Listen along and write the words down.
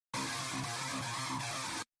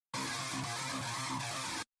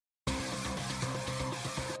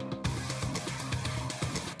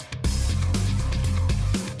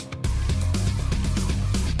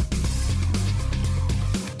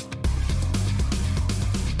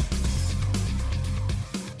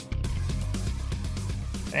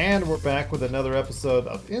And we're back with another episode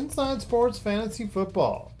of Inside Sports Fantasy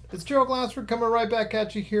Football. It's Gerald Glassford coming right back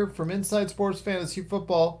at you here from Inside Sports Fantasy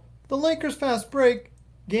Football, the Lakers Fast Break,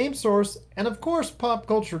 Game Source, and of course Pop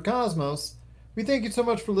Culture Cosmos. We thank you so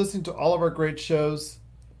much for listening to all of our great shows.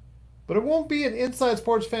 But it won't be an Inside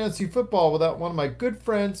Sports Fantasy Football without one of my good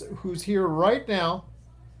friends who's here right now.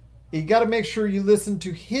 You got to make sure you listen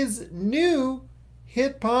to his new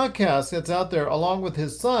hit podcast that's out there along with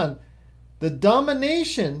his son, the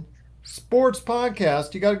Domination Sports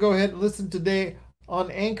Podcast. You got to go ahead and listen today on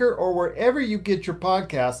Anchor or wherever you get your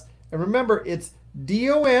podcasts. And remember, it's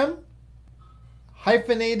DOM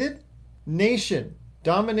hyphenated Nation,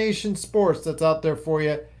 Domination Sports, that's out there for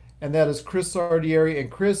you. And that is Chris Sardieri. And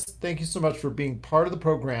Chris, thank you so much for being part of the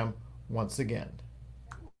program once again.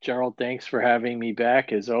 Gerald, thanks for having me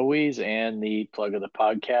back as always, and the plug of the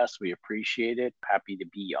podcast. We appreciate it. Happy to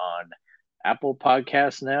be on Apple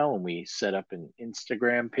Podcasts now, and we set up an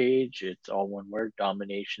Instagram page. It's all one word,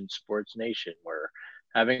 Domination Sports Nation. We're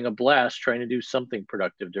having a blast trying to do something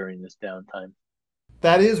productive during this downtime.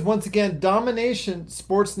 That is, once again, Domination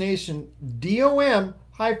Sports Nation, DOM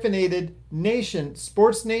hyphenated Nation,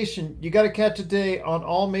 Sports Nation. You got to catch it today on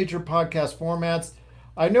all major podcast formats.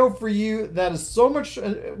 I know for you that is so much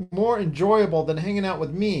more enjoyable than hanging out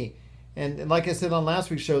with me. And like I said on last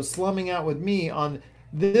week's show, slumming out with me on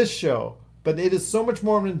this show. But it is so much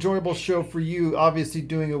more of an enjoyable show for you, obviously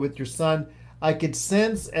doing it with your son. I could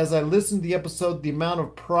sense as I listened to the episode the amount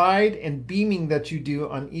of pride and beaming that you do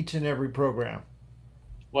on each and every program.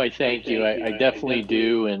 Well, thank you. I definitely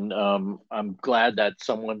do. And I'm glad that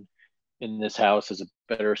someone in this house has a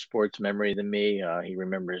better sports memory than me. He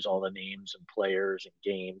remembers all the names and players and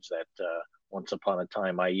games that once upon a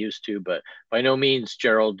time I used to. But by no means,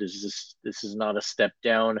 Gerald, this is not a step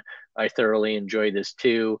down. I thoroughly enjoy this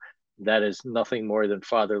too. That is nothing more than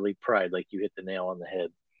fatherly pride, like you hit the nail on the head.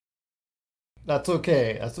 That's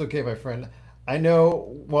okay. That's okay, my friend. I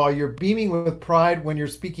know while you're beaming with pride when you're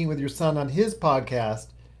speaking with your son on his podcast,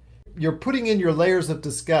 you're putting in your layers of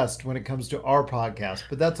disgust when it comes to our podcast,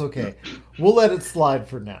 but that's okay. We'll let it slide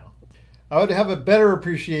for now. I would have a better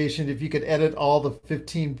appreciation if you could edit all the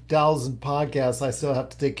 15,000 podcasts I still have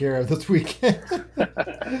to take care of this weekend.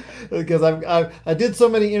 Because I did so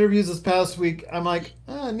many interviews this past week. I'm like,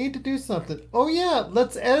 I need to do something. Oh yeah,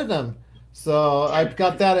 let's edit them. So I've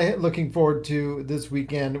got that looking forward to this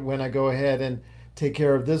weekend when I go ahead and take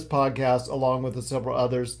care of this podcast along with the several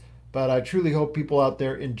others. But I truly hope people out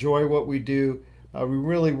there enjoy what we do. We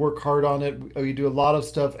really work hard on it. We do a lot of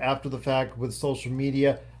stuff after the fact with social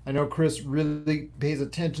media. I know Chris really pays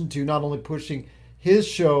attention to not only pushing his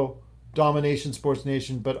show, Domination Sports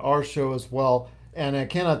Nation, but our show as well. And I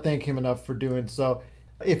cannot thank him enough for doing so.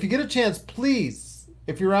 If you get a chance, please,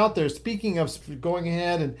 if you're out there, speaking of going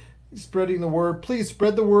ahead and spreading the word, please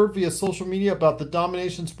spread the word via social media about the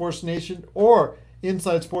Domination Sports Nation or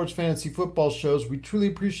Inside Sports Fantasy Football shows. We truly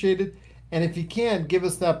appreciate it. And if you can, give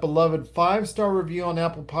us that beloved 5-star review on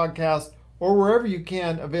Apple Podcasts or wherever you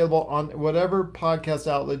can, available on whatever podcast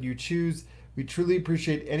outlet you choose. We truly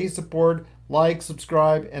appreciate any support. Like,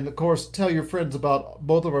 subscribe, and of course, tell your friends about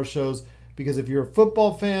both of our shows, because if you're a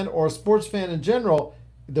football fan or a sports fan in general,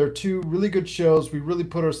 they're two really good shows. We really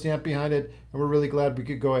put our stamp behind it, and we're really glad we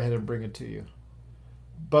could go ahead and bring it to you.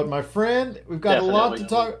 But my friend, we've got a lot to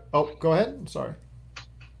talk. Oh, go ahead. I'm sorry.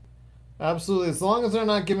 Absolutely. As long as they're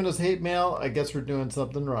not giving us hate mail, I guess we're doing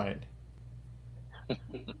something right.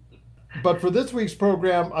 But for this week's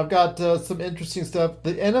program, I've got some interesting stuff.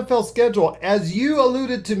 The NFL schedule, as you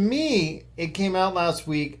alluded to me, it came out last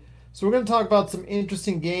week. So we're going to talk about some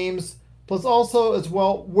interesting games. Plus also as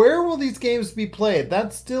well, where will these games be played?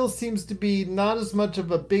 That still seems to be not as much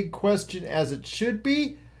of a big question as it should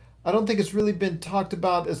be. I don't think it's really been talked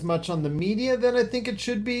about as much on the media than I think it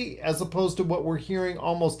should be, as opposed to what we're hearing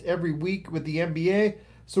almost every week with the NBA.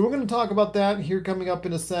 So we're going to talk about that here coming up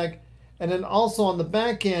in a sec. And then also on the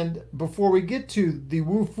back end, before we get to the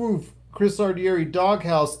woof woof Chris Ardieri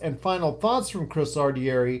doghouse and final thoughts from Chris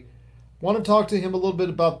Ardieri, want to talk to him a little bit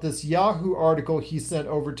about this Yahoo article he sent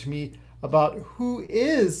over to me about who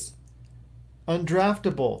is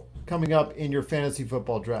undraftable coming up in your fantasy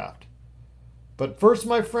football draft. But first,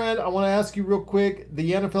 my friend, I want to ask you real quick,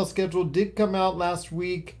 the NFL schedule did come out last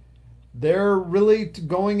week. They're really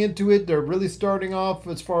going into it. They're really starting off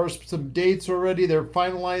as far as some dates already. They're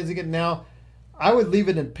finalizing it now. I would leave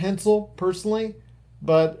it in pencil, personally.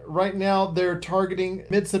 But right now, they're targeting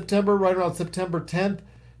mid-September, right around September 10th,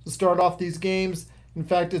 to start off these games. In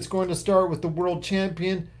fact, it's going to start with the world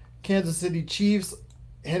champion, Kansas City Chiefs,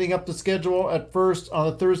 heading up the schedule at first on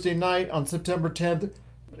a Thursday night on September 10th.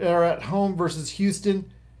 They're at home versus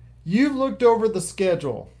Houston. You've looked over the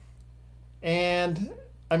schedule, and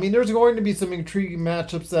I mean, there's going to be some intriguing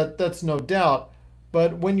matchups that's no doubt.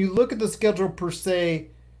 But when you look at the schedule per se,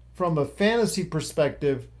 from a fantasy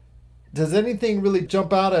perspective, does anything really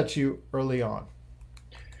jump out at you early on?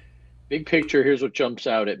 Big picture, here's what jumps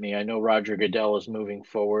out at me. I know Roger Goodell is moving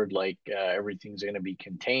forward like everything's going to be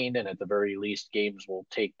contained, and at the very least, games will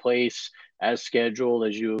take place as scheduled,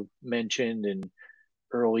 as you mentioned, in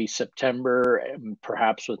early September,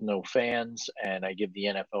 perhaps with no fans. And I give the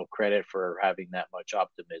NFL credit for having that much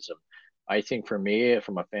optimism. I think for me,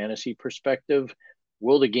 from a fantasy perspective,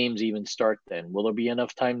 will the games even start then? Will there be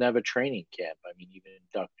enough time to have a training camp? I mean, even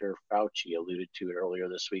Dr. Fauci alluded to it earlier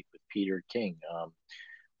this week with Peter King.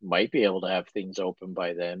 Might be able to have things open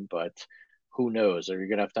by then, but who knows? Or you're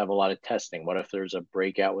going to have a lot of testing. What if there's a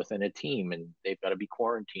breakout within a team and they've got to be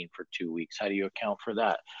quarantined for 2 weeks? How do you account for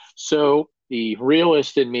that? So the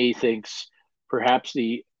realist in me thinks perhaps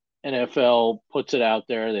the NFL puts it out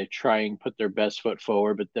there. They try and put their best foot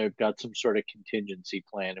forward, but they've got some sort of contingency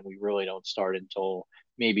plan, and we really don't start until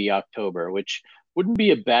maybe October, which wouldn't be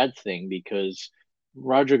a bad thing because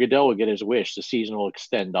Roger Goodell will get his wish. The season will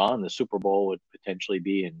extend on. The Super Bowl would potentially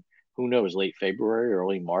be in, who knows, late February,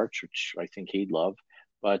 early March, which I think he'd love.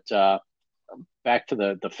 But back to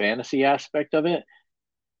the fantasy aspect of it,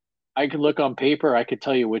 I could look on paper. I could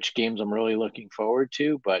tell you which games I'm really looking forward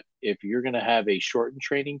to. But if you're going to have a shortened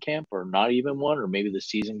training camp, or not even one, or maybe the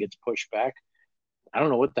season gets pushed back, I don't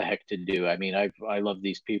know what the heck to do. I mean, I love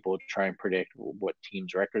these people who try and predict what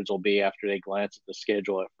teams' records will be after they glance at the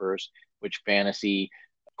schedule at first, which fantasy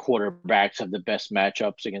quarterbacks have the best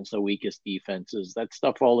matchups against the weakest defenses. That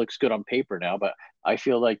stuff all looks good on paper now, but I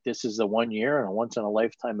feel like this is the 1 year and a once in a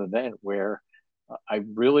lifetime event where I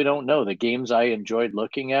really don't know. The games I enjoyed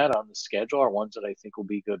looking at on the schedule are ones that I think will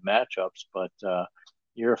be good matchups, but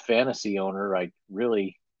you're a fantasy owner. I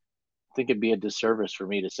really think it'd be a disservice for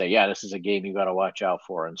me to say, yeah, this is a game you got to watch out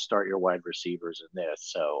for and start your wide receivers in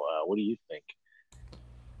this. So, what do you think?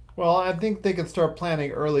 Well, I think they can start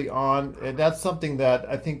planning early on, and that's something that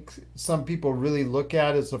I think some people really look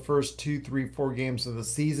at as the first two, three, 4 games of the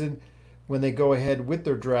season when they go ahead with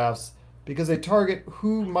their drafts because they target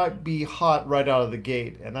who might be hot right out of the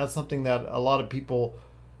gate, and that's something that a lot of people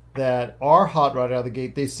that are hot right out of the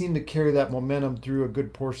gate, they seem to carry that momentum through a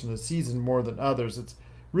good portion of the season more than others. It's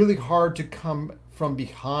really hard to come from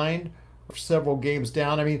behind several games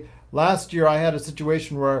down. I mean, last year I had a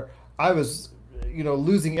situation where I was,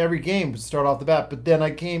 losing every game to start off the bat, but then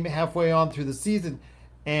I came halfway on through the season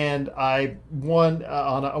and I won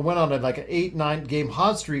I went on like an 8-9 game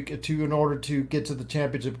hot streak to in order to get to the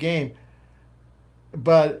championship game.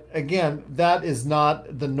 But again, that is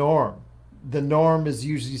not the norm. The norm is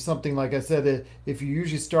usually something like I said, that if you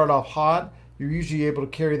usually start off hot, you're usually able to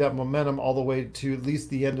carry that momentum all the way to at least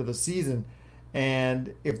the end of the season.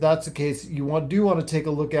 And if that's the case, do want to take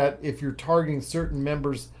a look at if you're targeting certain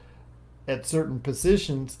members at certain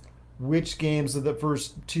positions, which games of the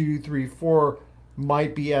first two, three, four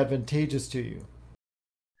might be advantageous to you.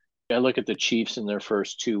 I look at the Chiefs in their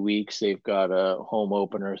first 2 weeks. They've got a home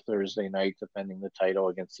opener Thursday night, defending the title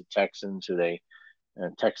against the Texans, who they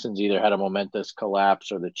Texans either had a momentous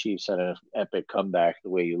collapse or the Chiefs had an epic comeback. The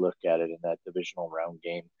way you look at it in that divisional round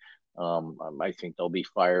game, I think they'll be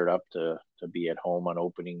fired up to be at home on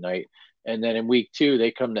opening night. And then in week two,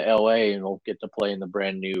 they come to LA and will get to play in the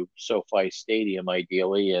brand new SoFi Stadium,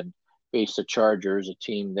 ideally, and face the Chargers, a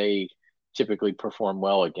team they typically perform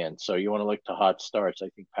well against. So you want to look to hot starts. I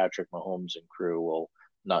think Patrick Mahomes and crew will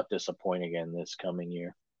not disappoint again this coming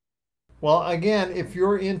year. Well, again, if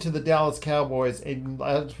you're into the Dallas Cowboys, and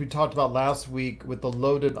as we talked about last week with the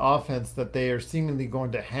loaded offense that they are seemingly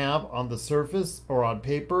going to have on the surface or on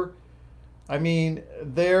paper, I mean,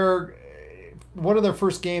 they're one of their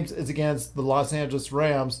first games is against the Los Angeles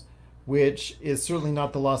Rams, which is certainly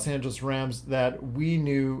not the Los Angeles Rams that we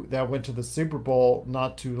knew that went to the Super Bowl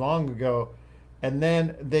not too long ago. And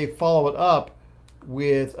then they follow it up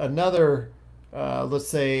with another, let's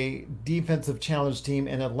say, defensive challenge team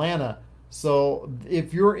in Atlanta. So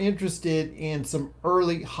if you're interested in some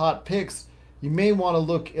early hot picks, you may want to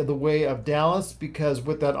look at the way of Dallas because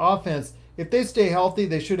with that offense, if they stay healthy,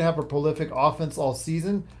 they should have a prolific offense all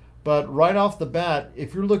season. But right off the bat,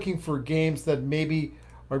 if you're looking for games that maybe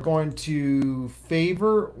are going to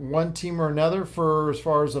favor one team or another for as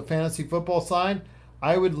far as a fantasy football side,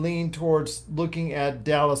 I would lean towards looking at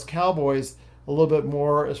Dallas Cowboys a little bit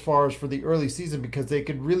more as far as for the early season because they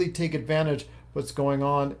could really take advantage of what's going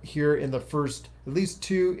on here in the first at least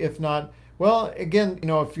two, if not. Well, again,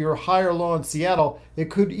 if you're high or low in Seattle,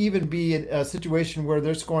 it could even be a situation where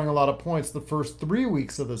they're scoring a lot of points the first 3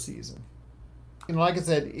 weeks of the season. Like I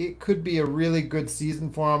said, it could be a really good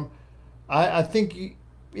season for him. I think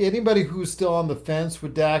anybody who's still on the fence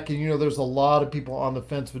with Dak, and there's a lot of people on the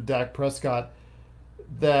fence with Dak Prescott,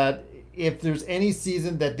 that if there's any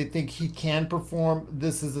season that they think he can perform,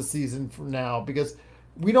 this is the season for now, because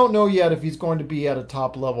we don't know yet if he's going to be at a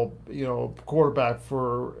top level, quarterback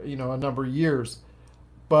for, a number of years.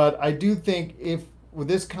 But I do think if with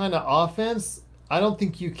this kind of offense, I don't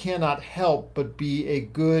think you cannot help but be a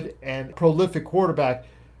good and prolific quarterback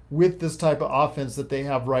with this type of offense that they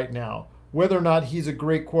have right now. Whether or not he's a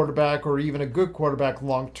great quarterback or even a good quarterback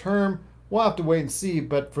long term, we'll have to wait and see.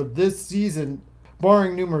 But for this season,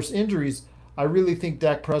 barring numerous injuries, I really think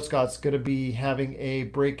Dak Prescott's going to be having a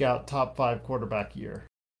breakout top 5 quarterback year.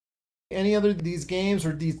 Any other of these games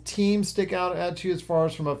or these teams stick out at you as far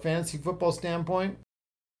as from a fantasy football standpoint?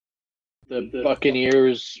 The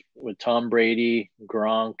Buccaneers with Tom Brady,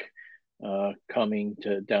 Gronk coming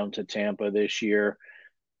down to Tampa this year,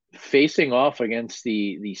 facing off against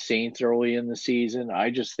the Saints early in the season.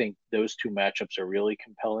 I just think those two matchups are really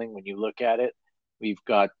compelling when you look at it. We've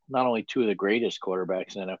got not only two of the greatest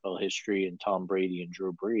quarterbacks in NFL history in Tom Brady and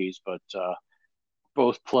Drew Brees, but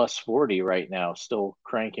both plus 40 right now, still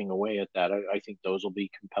cranking away at that. I think those will be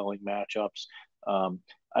compelling matchups.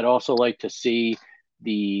 I'd also like to see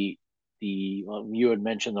you had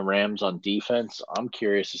mentioned the Rams on defense. I'm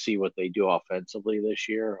curious to see what they do offensively this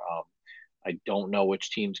year. I don't know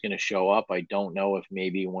which team's going to show up. I don't know if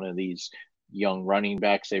maybe one of these young running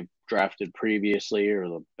backs they've drafted previously or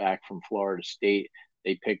the back from Florida State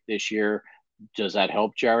they picked this year. Does that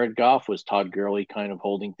help Jared Goff? Was Todd Gurley kind of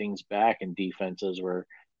holding things back and defenses were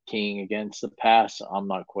keying against the pass? I'm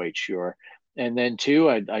not quite sure. And then two,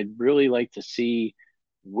 I'd really like to see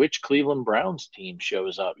which Cleveland Browns team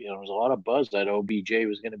shows up. There was a lot of buzz that OBJ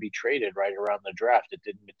was going to be traded right around the draft. It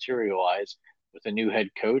didn't materialize. With a new head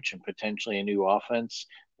coach and potentially a new offense,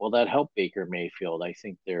 will that help Baker Mayfield? I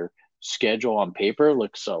think their schedule on paper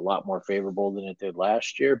looks a lot more favorable than it did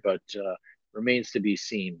last year, but remains to be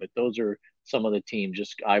seen. But those are some of the teams,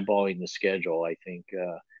 just eyeballing the schedule, I think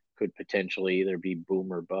could potentially either be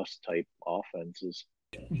boom or bust type offenses.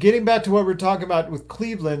 Getting back to what we're talking about with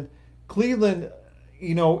Cleveland,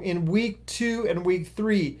 in week 2 and week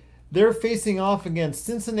 3, they're facing off against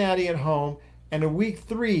Cincinnati at home, and in week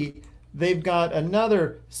 3, they've got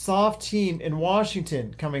another soft team in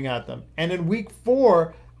Washington coming at them. And in week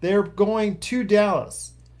 4, they're going to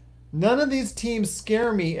Dallas. None of these teams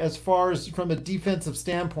scare me as far as from a defensive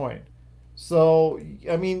standpoint. So,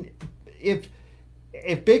 I mean, if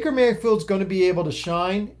Baker Mayfield's going to be able to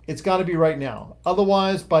shine, it's got to be right now.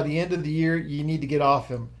 Otherwise, by the end of the year, you need to get off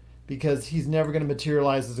him because he's never going to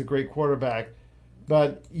materialize as a great quarterback.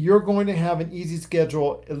 But you're going to have an easy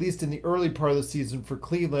schedule, at least in the early part of the season for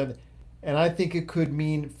Cleveland. And I think it could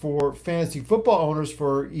mean for fantasy football owners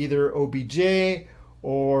for either OBJ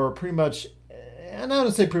or pretty much, and I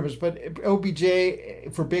don't say pretty much, but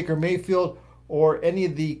OBJ for Baker Mayfield or any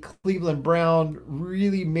of the Cleveland Brown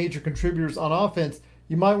really major contributors on offense,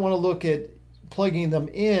 you might want to look at plugging them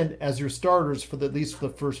in as your starters for at least for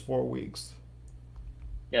the first 4 weeks.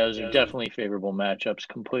 Yeah, those are definitely favorable matchups.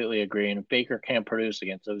 Completely agree. And if Baker can't produce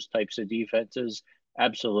against those types of defenses,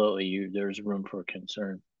 absolutely, there's room for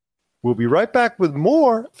concern. We'll be right back with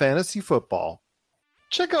more fantasy football.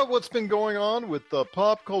 Check out what's been going on with the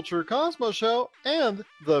Pop Culture Cosmos Show and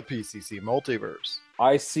the PCC Multiverse.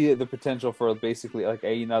 I see the potential for basically like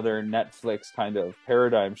another Netflix kind of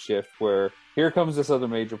paradigm shift where here comes this other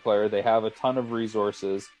major player. They have a ton of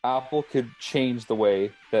resources. Apple could change the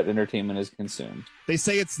way that entertainment is consumed. They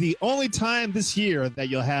say it's the only time this year that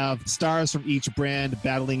you'll have stars from each brand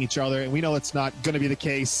battling each other, and we know it's not going to be the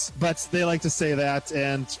case, but they like to say that,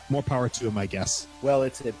 and more power to them, I guess. Well,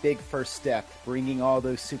 it's a big first step, bringing all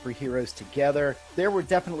those superheroes together. There were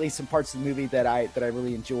definitely some parts of the movie that I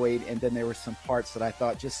really enjoyed, and then there were some parts that I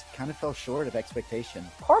thought just kind of fell short of expectation.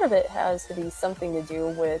 Part of it has to be something to do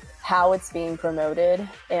with how it's being promoted,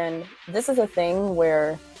 and this is a thing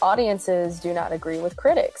where audiences do not agree with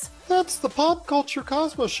critics. That's the Pop Culture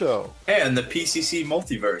Cosmos Show. And the PCC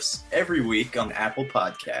Multiverse, every week on Apple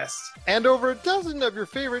Podcasts. And over a dozen of your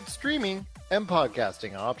favorite streaming and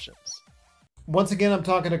podcasting options. Once again, I'm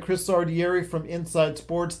talking to Chris Sardieri from Inside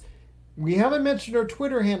Sports. We haven't mentioned our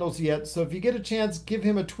Twitter handles yet, so if you get a chance, give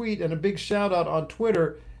him a tweet and a big shout out on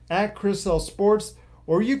Twitter at Chris L Sports,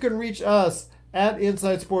 or you can reach us at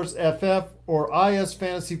Inside Sports FF or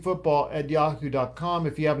isfantasyfootball@yahoo.com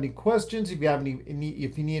if you have any questions, if you need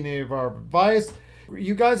any of our advice.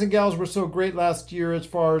 You guys and gals were so great last year as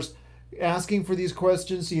far as asking for these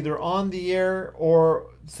questions either on the air or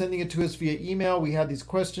sending it to us via email. We have these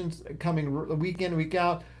questions coming week in, week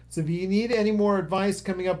out. So if you need any more advice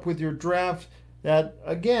coming up with your draft, that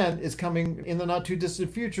again is coming in the not too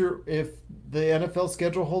distant future if the NFL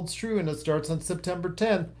schedule holds true and it starts on September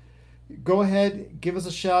 10th, go ahead, give us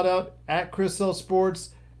a shout out at Chris L Sports,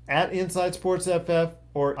 at Inside Sports FF,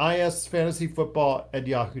 or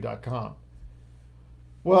isfantasyfootball@yahoo.com.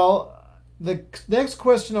 Well, the next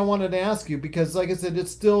question I wanted to ask you, because like I said,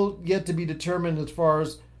 it's still yet to be determined as far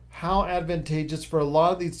as how advantageous for a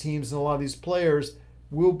lot of these teams and a lot of these players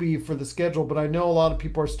will be for the schedule, but I know a lot of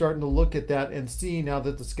people are starting to look at that and see now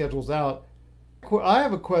that the schedule's out. I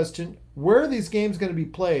have a question. Where are these games going to be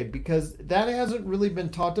played? Because that hasn't really been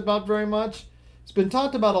talked about very much. It's been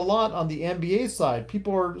talked about a lot on the NBA side.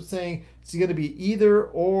 People are saying it's going to be either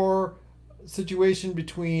or situation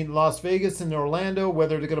between Las Vegas and Orlando,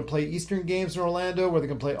 whether they're going to play Eastern games in Orlando, whether they're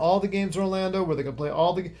going to play all the games in Orlando, whether they're going to play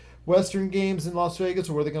all the Western games in Las Vegas,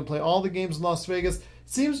 or whether they're going to play all the games in Las Vegas.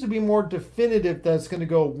 Seems to be more definitive that it's going to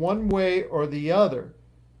go one way or the other.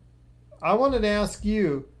 I wanted to ask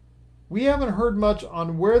you, we haven't heard much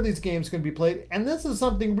on where these games are going to be played, and this is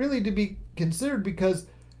something really to be considered because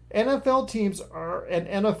NFL teams and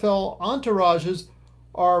NFL entourages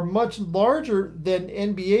are much larger than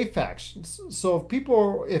NBA factions. So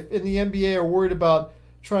if in the NBA are worried about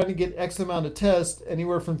trying to get X amount of tests,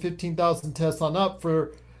 anywhere from 15,000 tests on up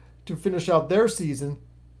to finish out their season,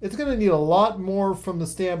 it's going to need a lot more from the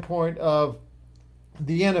standpoint of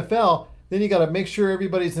the NFL. Then you got to make sure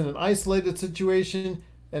everybody's in an isolated situation,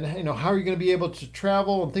 and how are you going to be able to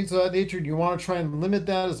travel and things of that nature. You want to try and limit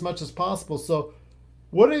that as much as possible. So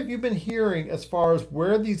what have you been hearing as far as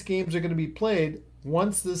where these games are going to be played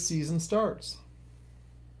once this season starts?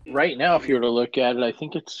 Right now, if you were to look at it, I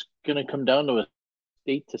think it's going to come down to a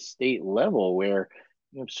state-to-state level where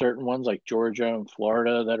you have certain ones like Georgia and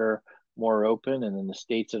Florida that are more open, and then the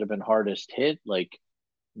states that have been hardest hit, like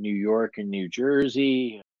New York and New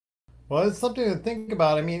Jersey. Well, it's something to think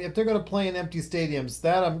about. I mean, if they're going to play in empty stadiums,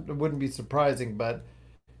 that wouldn't be surprising. But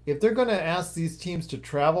if they're going to ask these teams to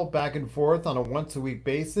travel back and forth on a once-a-week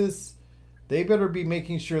basis, they better be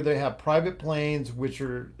making sure they have private planes which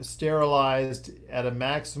are sterilized at a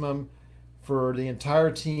maximum for the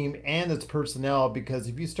entire team and its personnel, because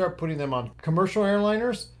if you start putting them on commercial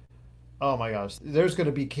airliners, oh my gosh, there's going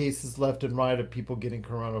to be cases left and right of people getting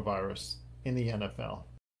coronavirus in the NFL.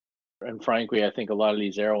 And frankly, I think a lot of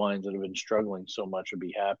these airlines that have been struggling so much would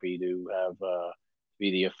be happy to have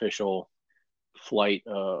be the official flight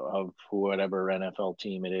of whatever NFL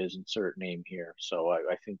team it is, insert name here. So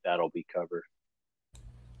I think that'll be covered.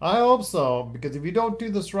 I hope so, because if you don't do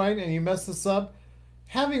this right and you mess this up,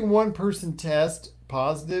 having one person test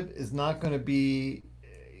positive is not going to be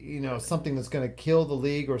something that's going to kill the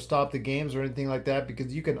league or stop the games or anything like that,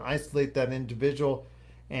 because you can isolate that individual,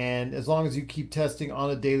 and as long as you keep testing on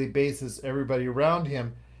a daily basis everybody around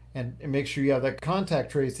him and make sure you have that contact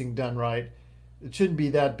tracing done right, it shouldn't be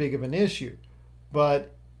that big of an issue.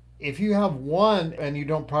 But if you have one and you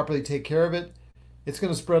don't properly take care of it, it's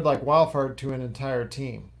going to spread like wildfire to an entire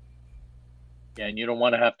team. Yeah, and you don't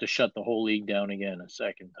want to have to shut the whole league down again a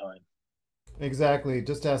second time. Exactly.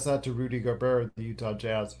 Just ask that to Rudy Gobert of the Utah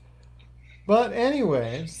Jazz. But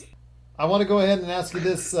anyways, I want to go ahead and ask you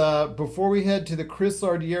this before we head to the Chris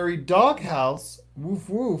Ardieri doghouse. Woof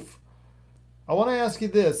woof. I want to ask you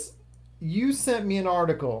this. You sent me an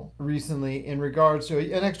article recently in regards to,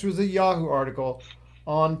 and actually it was a Yahoo article,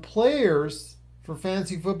 on players for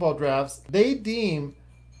fantasy football drafts they deem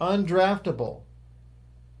undraftable.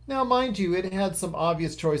 Now, mind you, it had some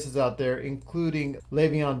obvious choices out there, including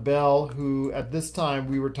Le'Veon Bell, who at this time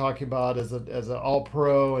we were talking about as an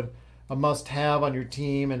all-pro and a must-have on your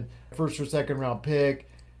team and first or second round pick.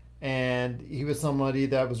 And he was somebody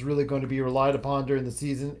that was really going to be relied upon during the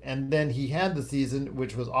season. And then he had the season,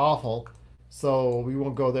 which was awful. So we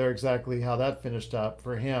won't go there exactly how that finished up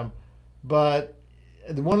for him. But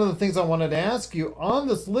one of the things I wanted to ask you, on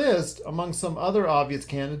this list, among some other obvious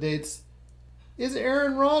candidates, is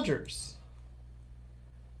Aaron Rodgers,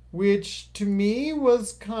 which to me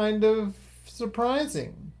was kind of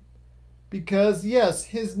surprising. Because yes,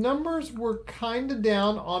 his numbers were kind of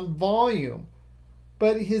down on volume,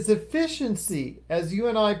 but his efficiency, as you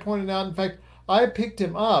and I pointed out, in fact, I picked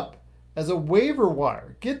him up as a waiver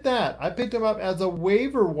wire. Get that. I picked him up as a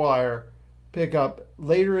waiver wire pickup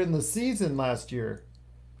later in the season last year.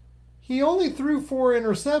 He only threw 4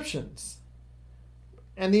 interceptions.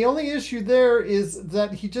 And the only issue there is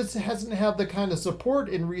that he just hasn't had the kind of support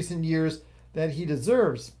in recent years that he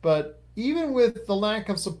deserves. But even with the lack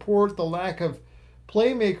of support, the lack of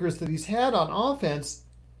playmakers that he's had on offense,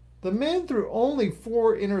 The man threw only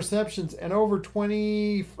 4 interceptions and over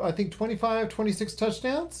 20, I think 25, 26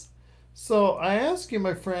 touchdowns. So I ask you,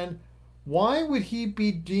 my friend, why would he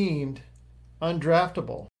be deemed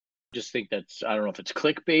undraftable? Just think that's, I don't know if it's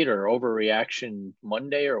clickbait or overreaction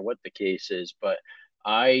Monday or what the case is, but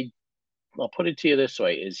I'll put it to you this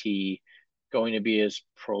way. Is he going to be as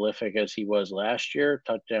prolific as he was last year?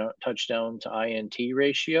 Touchdown to INT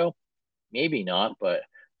ratio? Maybe not, but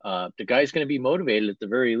the guy's going to be motivated at the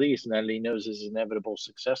very least, and that he knows his inevitable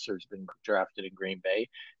successor has been drafted in Green Bay.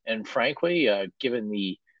 And frankly, given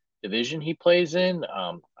the division he plays in,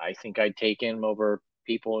 I think I'd take him over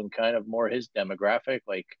people in kind of more his demographic,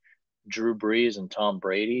 like Drew Brees and Tom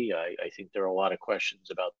Brady. I think there are a lot of questions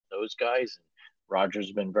about those guys. And Rodgers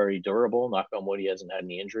has been very durable. Knock on wood, he hasn't had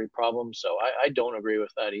any injury problems. So I don't agree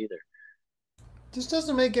with that either. This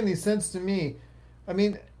doesn't make any sense to me. I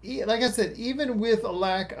mean, like I said, even with a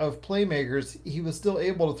lack of playmakers, he was still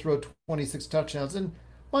able to throw 26 touchdowns. And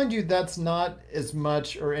mind you, that's not as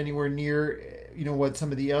much or anywhere near, what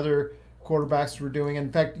some of the other quarterbacks were doing.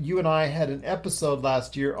 In fact, you and I had an episode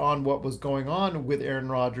last year on what was going on with Aaron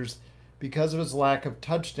Rodgers because of his lack of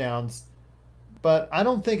touchdowns. But I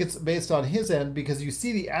don't think it's based on his end because you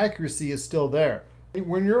see the accuracy is still there.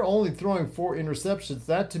 When you're only throwing 4 interceptions,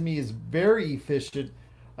 that to me is very efficient.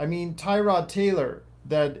 I mean, Tyrod Taylor,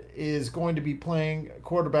 that is going to be playing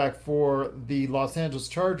quarterback for the Los Angeles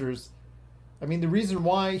Chargers. I mean, the reason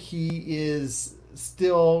why he is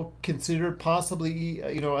still considered possibly,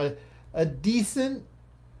 a decent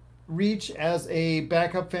reach as a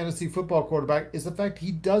backup fantasy football quarterback is the fact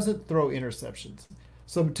he doesn't throw interceptions.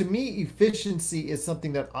 So to me, efficiency is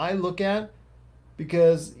something that I look at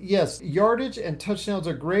because, yes, yardage and touchdowns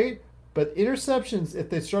are great, but interceptions, if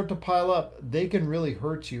they start to pile up, they can really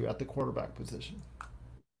hurt you at the quarterback position.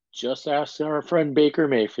 Just ask our friend Baker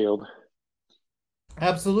Mayfield.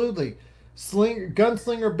 Absolutely.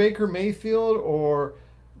 Gunslinger Baker Mayfield or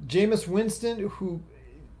Jameis Winston, who,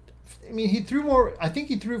 I mean, I think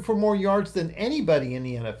he threw for more yards than anybody in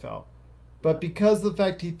the NFL. But because of the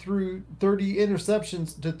fact he threw 30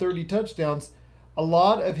 interceptions to 30 touchdowns, a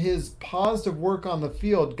lot of his positive work on the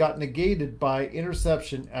field got negated by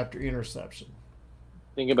interception after interception.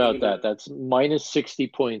 Think about that. That's minus 60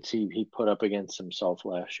 points he put up against himself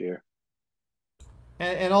last year.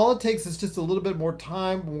 And all it takes is just a little bit more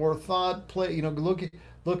time, more thought, play,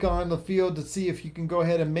 look on the field to see if you can go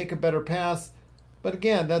ahead and make a better pass. But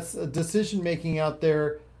again, that's a decision making out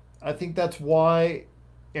there. I think that's why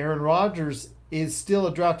Aaron Rodgers is still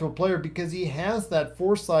a draftable player because he has that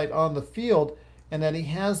foresight on the field and that he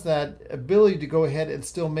has that ability to go ahead and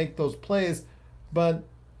still make those plays. But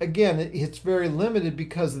again, it's very limited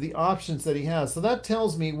because of the options that he has. So that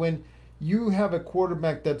tells me when you have a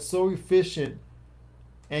quarterback that's so efficient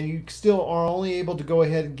and you still are only able to go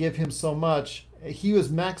ahead and give him so much, he was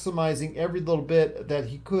maximizing every little bit that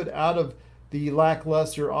he could out of the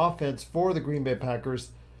lackluster offense for the Green Bay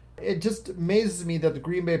Packers. It just amazes me that the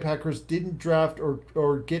Green Bay Packers didn't draft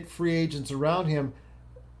or get free agents around him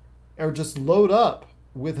or just load up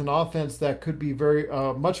with an offense that could be very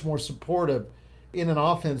much more supportive in an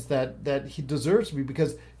offense that he deserves to be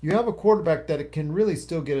because you have a quarterback that can really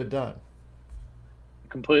still get it done.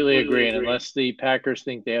 Completely agree. And unless the Packers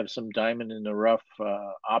think they have some diamond in the rough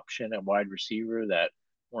option at wide receiver that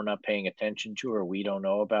we're not paying attention to or we don't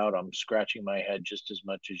know about, I'm scratching my head just as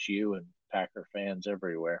much as you and Packer fans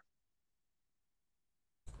everywhere.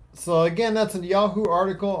 So again, that's a Yahoo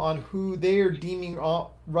article on who they are deeming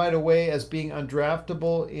right away as being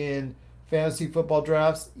undraftable in fantasy football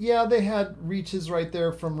drafts. Yeah, they had reaches right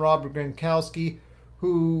there from Rob Gronkowski,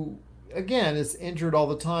 who again is injured all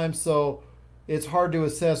the time, so it's hard to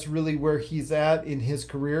assess really where he's at in his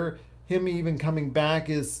career. Him even coming back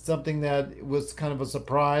is something that was kind of a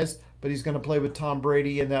surprise, but he's going to play with Tom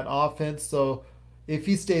Brady in that offense. So if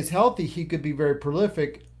he stays healthy, he could be very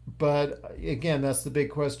prolific. But again, that's the big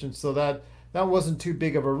question. So that wasn't too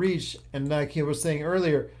big of a reach. And like he was saying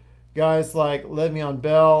earlier, guys like Le'Veon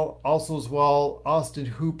Bell, also as well, Austin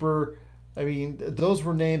Hooper. I mean, those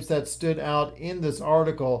were names that stood out in this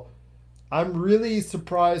article. I'm really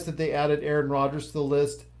surprised that they added Aaron Rodgers to the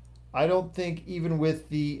list. I don't think even with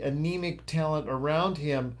the anemic talent around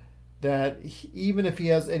him that even if he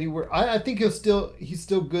has anywhere, I think he's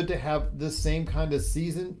still good to have the same kind of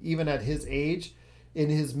season even at his age, in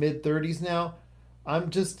his mid-30s now. I'm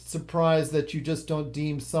just surprised that you just don't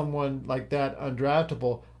deem someone like that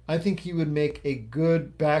undraftable. I think he would make a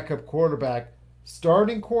good backup quarterback.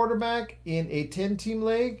 Starting quarterback in a 10-team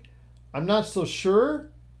league, I'm not so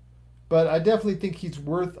sure, but I definitely think he's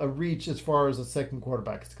worth a reach as far as a second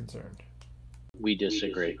quarterback is concerned. We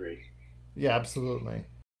disagree. Yeah, absolutely.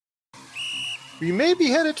 We may be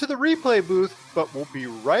headed to the replay booth, but we'll be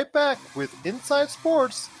right back with Inside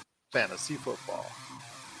Sports Fantasy Football.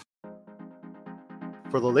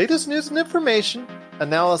 For the latest news and information,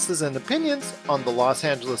 analysis and opinions on the Los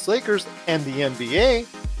Angeles Lakers and the NBA,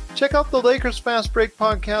 check out the Lakers Fast Break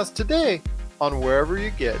podcast today on wherever you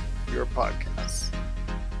get your podcasts.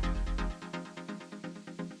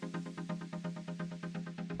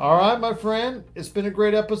 All right, my friend, it's been a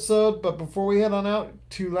great episode, but before we head on out,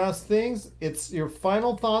 two last things. It's your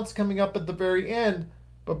final thoughts coming up at the very end,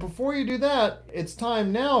 but before you do that, it's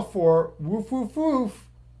time now for Woof Woof Woof,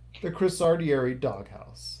 the Chris Ardieri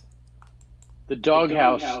Doghouse. The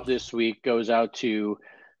Doghouse this week goes out to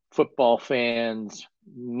football fans,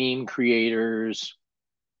 meme creators,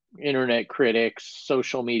 internet critics,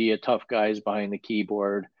 social media tough guys behind the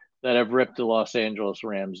keyboard that have ripped the Los Angeles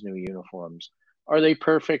Rams new uniforms. Are they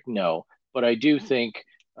perfect? No. But I do think,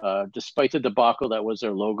 despite the debacle that was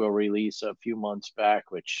their logo release a few months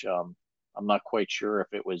back, which I'm not quite sure if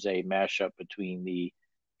it was a mashup between the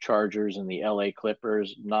Chargers and the LA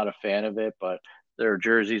Clippers, not a fan of it, but their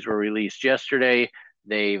jerseys were released yesterday.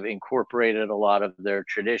 They've incorporated a lot of their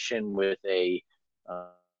tradition with a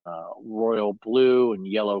royal blue and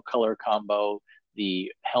yellow color combo.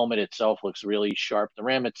 The helmet itself looks really sharp. The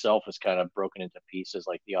Ram itself is kind of broken into pieces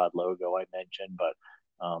like the odd logo I mentioned, but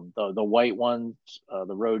the white ones,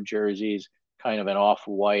 the road jerseys, kind of an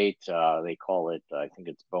off-white. They call it, I think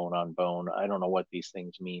it's bone on bone. I don't know what these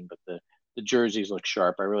things mean, but the jerseys look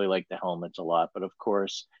sharp. I really like the helmets a lot, but of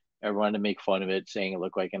course, everyone to make fun of it, saying it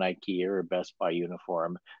looked like an IKEA or Best Buy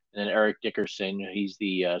uniform. And then Eric Dickerson, he's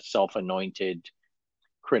the self-anointed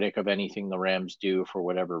critic of anything the Rams do for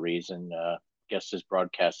whatever reason. Guess his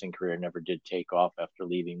broadcasting career never did take off after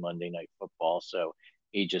leaving Monday Night Football, so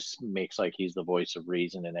he just makes like he's the voice of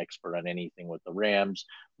reason and expert on anything with the Rams.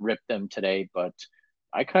 Ripped them today, but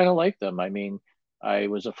I kind of like them. I mean, I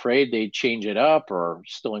was afraid they'd change it up or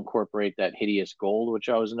still incorporate that hideous gold, which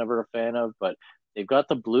I was never a fan of, but they've got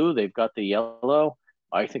the blue, they've got the yellow.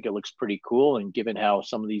 I think it looks pretty cool, and given how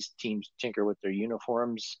some of these teams tinker with their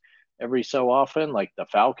uniforms every so often, like the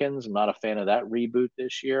Falcons, I'm not a fan of that reboot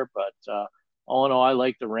this year, but all in all, I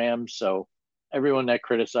like the Rams. So everyone that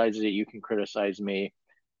criticizes it, you can criticize me.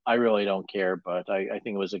 I really don't care, but I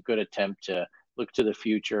think it was a good attempt to look to the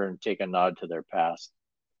future and take a nod to their past.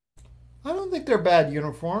 I don't think they're bad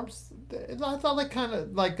uniforms. I thought they kind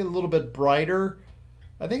of like a little bit brighter.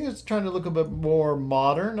 I think it's trying to look a bit more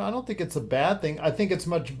modern. I don't think it's a bad thing. I think it's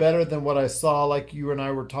much better than what I saw, like you and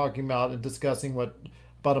I were talking about and discussing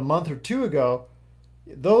about a month or two ago.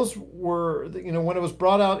 Those were, when it was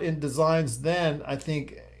brought out in designs then, I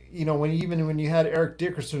think, when you had Eric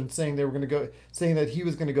Dickerson saying saying that he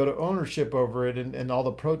was going to go to ownership over it and all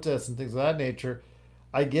the protests and things of that nature,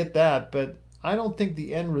 I get that, but I don't think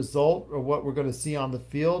the end result of what we're going to see on the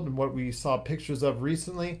field and what we saw pictures of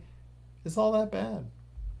recently is all that bad.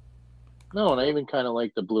 No, and I even kind of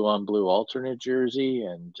like the blue on blue alternate jersey.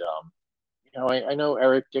 And, I know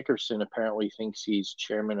Eric Dickerson apparently thinks he's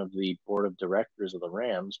chairman of the board of directors of the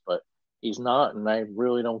Rams, but he's not, and I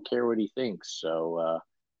really don't care what he thinks. So,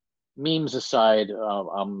 memes aside,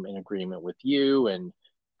 I'm in agreement with you, and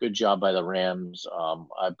good job by the Rams.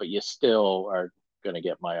 But you still are going to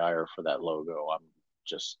get my ire for that logo.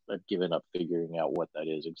 I've given up figuring out what that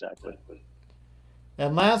is exactly.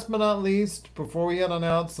 And last but not least, before we head on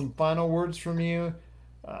out, some final words from you.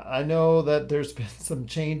 I know that there's been some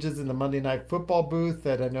changes in the Monday Night Football booth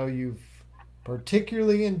that I know you've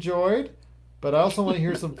particularly enjoyed, but I also want to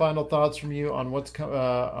hear some final thoughts from you on what's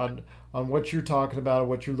on what you're talking about,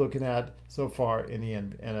 what you're looking at so far in the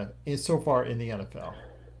NFL.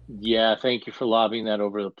 Yeah, thank you for lobbing that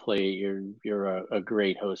over the plate. You're a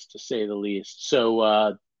great host, to say the least.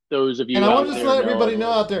 So those of you and I want to just let everybody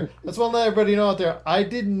know out there. I just want to let everybody know out there. I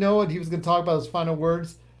didn't know what he was going to talk about his final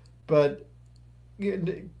words, but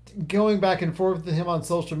going back and forth with him on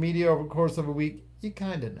social media over the course of a week, you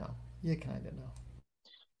kind of know.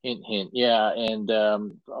 Hint, hint. Yeah, and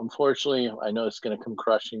unfortunately, I know it's going to come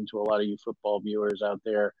crushing to a lot of you football viewers out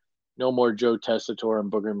there. No more Joe Tessitore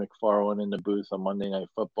and Booger McFarland in the booth on Monday Night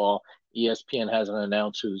Football. ESPN hasn't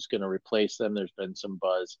announced who's going to replace them. There's been some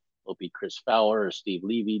buzz. It'll be Chris Fowler or Steve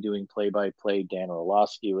Levy doing play-by-play. Dan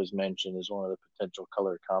Orlovsky was mentioned as one of the potential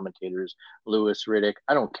color commentators. Louis Riddick.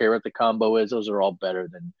 I don't care what the combo is. Those are all better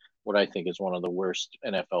than what I think is one of the worst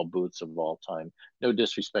NFL booths of all time. No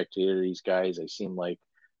disrespect to either of these guys. They seem like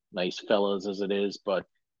nice fellows as it is, but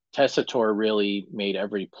Tessitore really made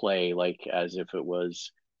every play like as if it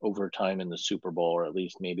was overtime in the Super Bowl, or at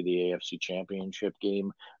least maybe the AFC Championship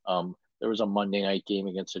game. there was a Monday night game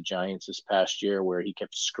against the Giants this past year where he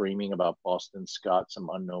kept screaming about Boston Scott, some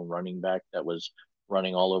unknown running back that was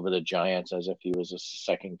running all over the Giants as if he was a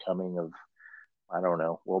second coming of, I don't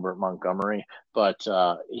know, Wilbert Montgomery. But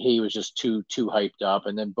he was just too hyped up.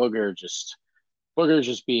 And then Booger just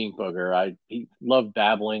being Booger. He loved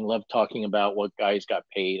babbling, loved talking about what guys got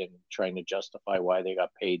paid and trying to justify why they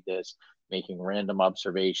got paid this, making random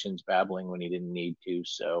observations, babbling when he didn't need to.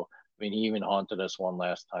 So, I mean, he even haunted us one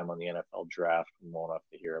last time on the NFL draft. We won't have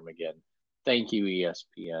to hear him again. Thank you,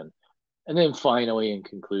 ESPN. And then finally, in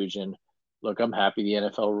conclusion, look, I'm happy the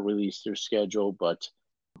NFL released their schedule, but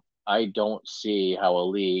I don't see how a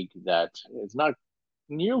league that is not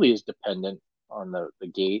nearly as dependent on the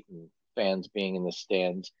gate and fans being in the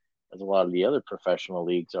stands as a lot of the other professional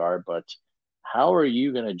leagues are, but how are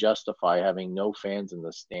you going to justify having no fans in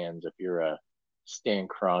the stands if you're a Stan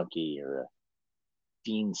Kroenke or a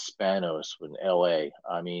Dean Spanos in LA?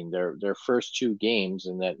 I mean, their first 2 games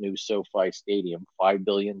in that new SoFi Stadium, $5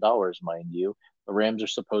 billion, mind you. The Rams are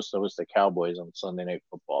supposed to host the Cowboys on Sunday Night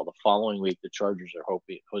Football. The following week, the Chargers are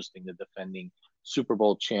hosting the defending Super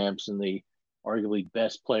Bowl champs and the arguably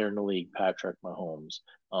best player in the league, Patrick Mahomes.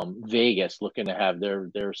 Vegas looking to have their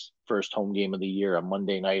first home game of the year, a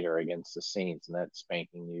Monday nighter against the Saints, and that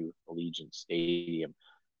spanking new Allegiant Stadium.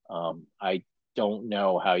 I don't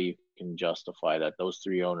know how you can justify that. Those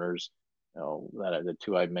 3 owners, that the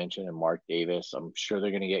 2 I mentioned, and Mark Davis, I'm sure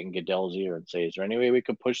they're going to get in Goodell's ear and say, is there any way we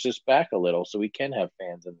could push this back a little so we can have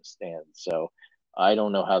fans in the stands? So I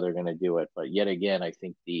don't know how they're going to do it. But yet again, I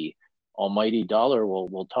think the almighty dollar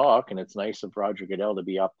will talk, and it's nice of Roger Goodell to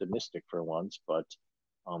be optimistic for once. But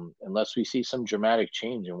unless we see some dramatic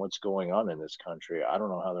change in what's going on in this country, I don't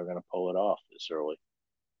know how they're going to pull it off this early.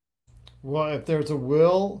 Well, if there's a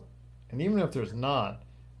will, and even if there's not,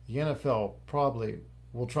 the NFL probably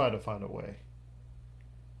will try to find a way.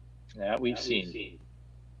 That we've seen.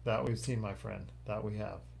 That we've seen, my friend. That we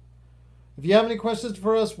have. If you have any questions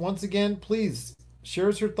for us, once again, please share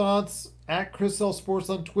us your thoughts at Chris L Sports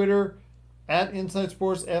on Twitter, at Inside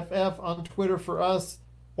Sports FF on Twitter for us,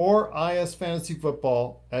 or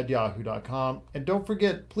isfantasyfootball@yahoo.com. And don't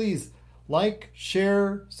forget, please like,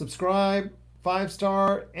 share, subscribe,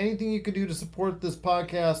 5-star, anything you can do to support this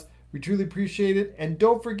podcast. We truly appreciate it. And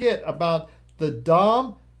don't forget about the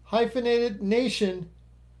Dom-Nation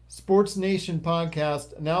Sports Nation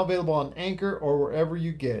podcast, now available on Anchor or wherever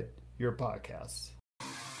you get your podcasts.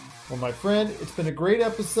 Well, my friend, it's been a great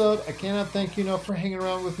episode. I cannot thank you enough for hanging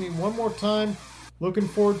around with me one more time. Looking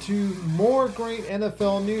forward to more great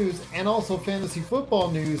NFL news and also fantasy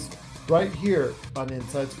football news right here on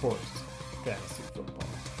Inside Sports Fantasy.